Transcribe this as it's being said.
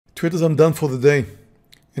Traders, I'm done for the day,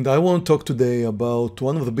 and I want to talk today about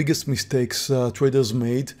one of the biggest mistakes traders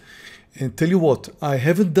made. And tell you what, I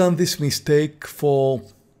haven't done this mistake for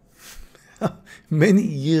many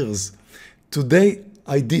years. Today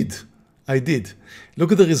I did.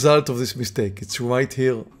 Look at the result of this mistake. It's right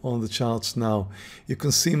here on the charts now. You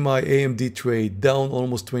can see my AMD trade down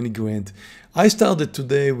almost 20 grand. I started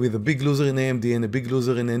today with a big loser in AMD and a big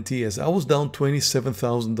loser in NTES. I was down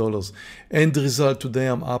 $27,000. And the result today,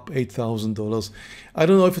 I'm up $8,000. I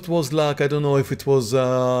don't know if it was luck. I don't know if it was,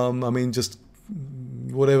 just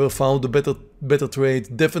whatever, found a better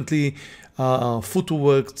trade. Definitely FUTU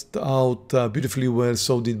worked out beautifully well.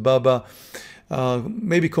 So did Baba.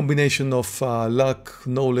 Maybe combination of luck,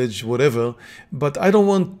 knowledge, whatever. But I don't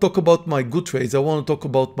want to talk about my good trades. I want to talk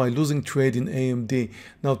about my losing trade in AMD.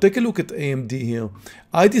 Now take a look at AMD here.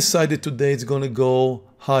 I decided today it's going to go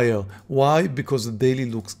higher. Why? Because the daily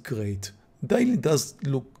looks great. Daily does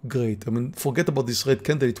look great. I mean, forget about this red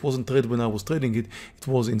candle. It wasn't red when I was trading it. It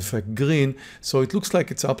was in fact green. So it looks like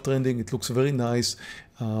it's uptrending. It looks very nice.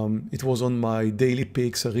 It was on my daily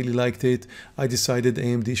picks. I really liked it. I decided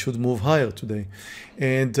AMD should move higher today.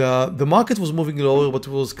 And the market was moving lower, but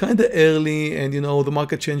it was kind of early. And you know, the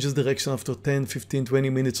market changes direction after 10, 15, 20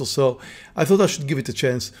 minutes or so. I thought I should give it a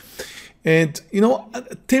chance. And you know,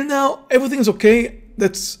 till now, everything is okay.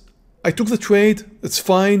 I took the trade. That's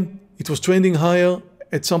fine. It was trending higher.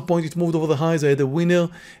 At some point it moved over the highs. I had a winner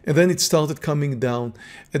and then it started coming down.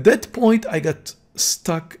 At that point I got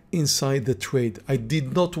stuck inside the trade. I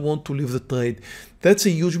did not want to leave the trade. That's a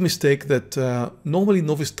huge mistake that normally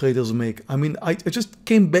novice traders make. I mean, it just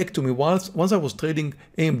came back to me once I was trading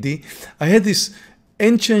AMD. I had these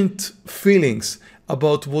ancient feelings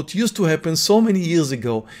about what used to happen so many years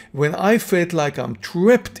ago when I felt like I'm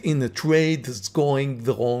trapped in a trade that's going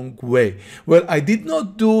the wrong way. Well, I did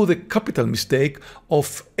not do the capital mistake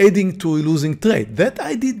of adding to a losing trade. That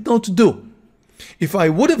I did not do. If I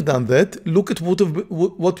would have done that, look at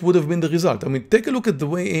what would have been the result. I mean, take a look at the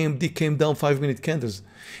way AMD came down 5-minute candles.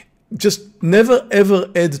 Just never ever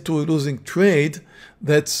add to a losing trade.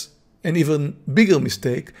 That's an even bigger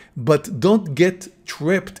mistake, but don't get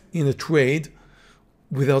trapped in a trade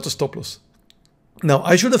without a stop loss. Now,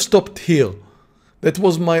 I should have stopped here. That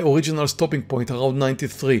was my original stopping point around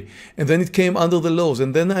 93. And then it came under the lows.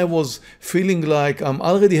 And then I was feeling like I'm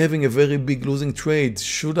already having a very big losing trade.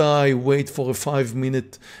 Should I wait for a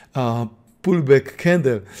 5-minute pullback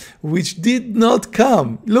candle, which did not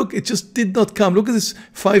come? Look, it just did not come. Look at this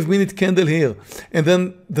 5-minute candle here. And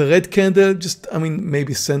then the red candle just,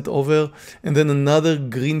 maybe sent over. And then another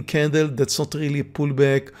green candle. That's not really a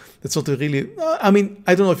pullback. That's not a really, I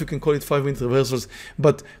don't know if you can call it 5-minute reversals,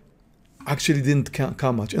 but actually didn't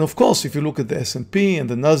come much. And of course, if you look at the S&P and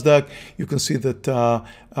the Nasdaq, you can see that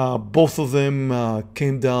both of them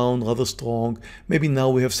came down rather strong. Maybe now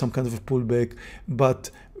we have some kind of a pullback,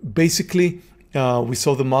 but basically we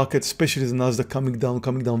saw the market, especially the Nasdaq,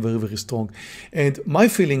 coming down very, very strong. And my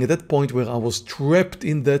feeling at that point where I was trapped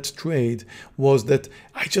in that trade was that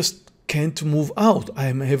I just can't move out. I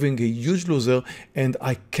am having a huge loser and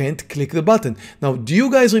I can't click the button. Now, do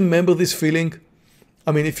you guys remember this feeling?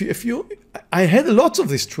 I mean, I had lots of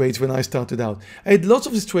these trades when I started out. I had lots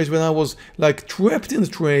of these trades when I was like trapped in the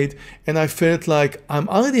trade and I felt like I'm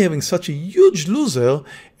already having such a huge loser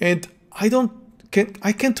and I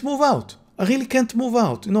can't move out. I really can't move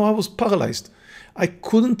out. You know, I was paralyzed. I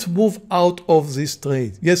couldn't move out of this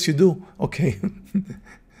trade. Yes, you do. Okay.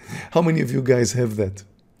 How many of you guys have that?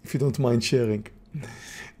 If you don't mind sharing.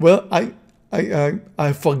 Well,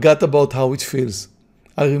 I forgot about how it feels.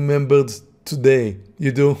 I remembered today.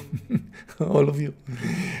 You do? All of you.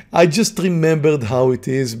 I just remembered how it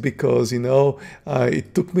is because, you know,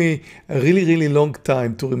 it took me a really, really long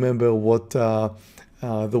time to remember what the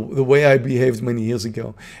way I behaved many years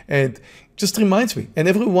ago. And just reminds me. And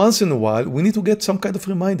every once in a while, we need to get some kind of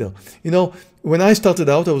reminder. You know, when I started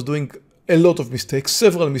out, I was doing a lot of mistakes,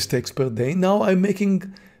 several mistakes per day. Now I'm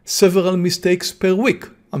making several mistakes per week.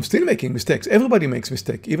 I'm still making mistakes. Everybody makes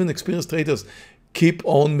mistakes. Even experienced traders keep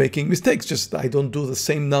on making mistakes. Just I don't do the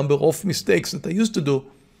same number of mistakes that I used to do.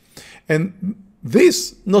 And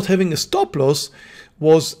this, not having a stop loss,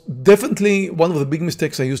 was definitely one of the big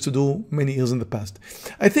mistakes I used to do many years in the past.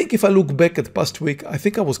 I think if I look back at the past week, I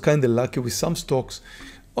think I was kind of lucky with some stocks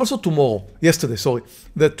Also tomorrow, yesterday, sorry,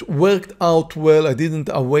 that worked out well. I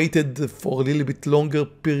waited for a little bit longer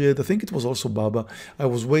period. I think it was also Baba. I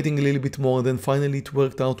was waiting a little bit more, and then finally it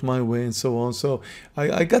worked out my way and so on. So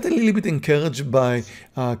I got a little bit encouraged by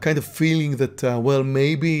kind of feeling that, well,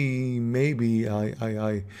 maybe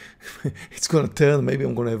it's going to turn, maybe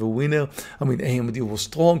I'm going to have a winner. I mean, AMD was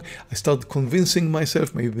strong. I started convincing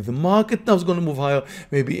myself, maybe the market now is going to move higher.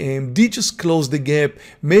 Maybe AMD just closed the gap.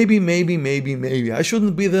 Maybe. I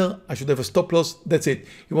shouldn't be there. I should have a stop loss. That's it.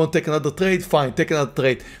 You want to take another trade? Fine, take another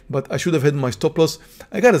trade. But I should have had my stop loss.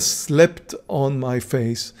 I got a slap on my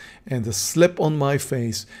face, and the slap on my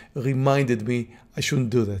face reminded me I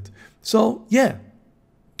shouldn't do that. So yeah,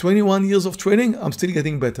 21 years of trading, I'm still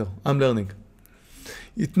getting better. I'm learning.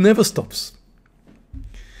 It never stops.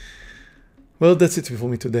 Well, that's it for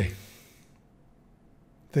me today.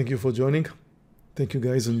 Thank you for joining. Thank you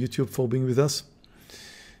guys on YouTube for being with us.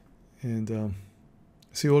 And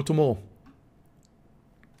see you all tomorrow.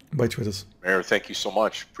 Bye, traders. Meir, thank you so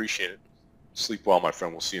much. Appreciate it. Sleep well, my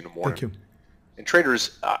friend. We'll see you in the morning. Thank you. And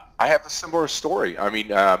traders, I have a similar story. I mean,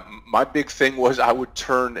 my big thing was I would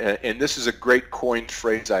turn, and this is a great coined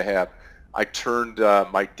phrase I have, I turned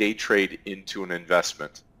my day trade into an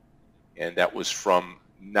investment. And that was from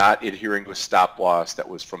not adhering to a stop loss. That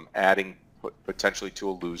was from adding potentially to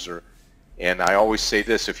a loser. And I always say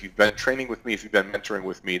this, if you've been training with me, if you've been mentoring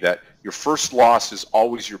with me, that your first loss is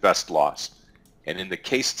always your best loss. And in the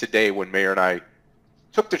case today when Meir and I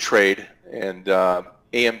took the trade, and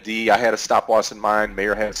AMD, I had a stop loss in mind,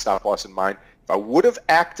 Meir had a stop loss in mind. If I would have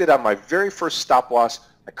acted on my very first stop loss,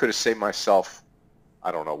 I could have saved myself,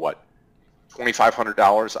 I don't know what,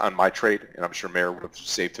 $2,500 on my trade, and I'm sure Meir would have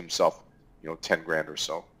saved himself, 10 grand or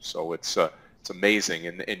so. So it's amazing,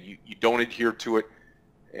 and you don't adhere to it.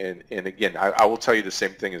 And again, I will tell you the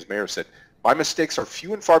same thing as Meir said. My mistakes are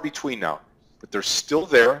few and far between now, but they're still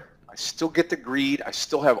there. I still get the greed. I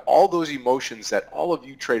still have all those emotions that all of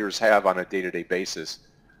you traders have on a day-to-day basis.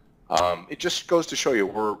 It just goes to show you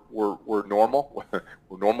we're normal.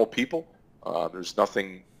 We're normal people. There's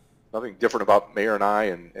nothing different about Meir and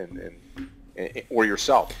I or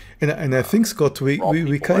yourself. And I think, Scott,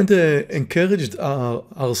 we kind of encouraged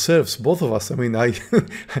ourselves, both of us. I mean, I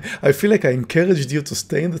feel like I encouraged you to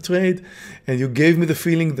stay in the trade, and you gave me the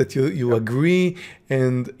feeling that you agree,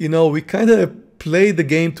 and we kind of played the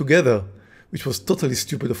game together, which was totally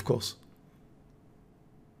stupid, of course.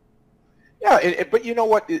 Yeah, but you know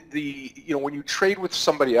what? When you trade with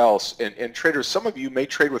somebody else, and traders, some of you may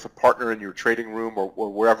trade with a partner in your trading room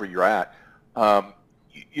or wherever you're at.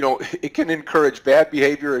 It can encourage bad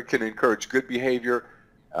behavior. It can encourage good behavior.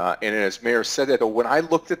 And as Meir said that, when I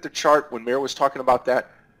looked at the chart, when Meir was talking about that,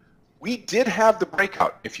 we did have the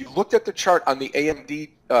breakout. If you looked at the chart on the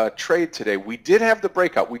AMD trade today, we did have the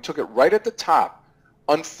breakout. We took it right at the top.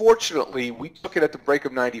 Unfortunately, we took it at the break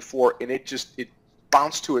of 94, and it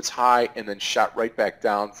bounced to its high and then shot right back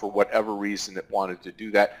down for whatever reason it wanted to do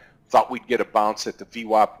that. Thought we'd get a bounce at the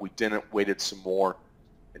VWAP. We didn't. Waited some more.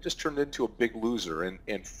 It just turned into a big loser.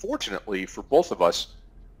 And fortunately for both of us,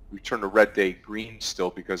 we turned a red day green still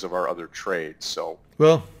because of our other trades. So,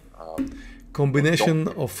 well, combination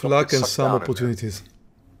of luck and some opportunities.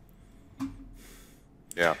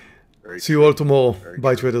 Yeah. See you all tomorrow.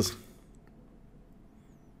 Bye, traders.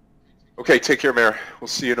 Okay, take care, Meir. We'll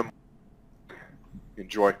see you in a moment.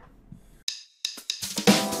 Enjoy.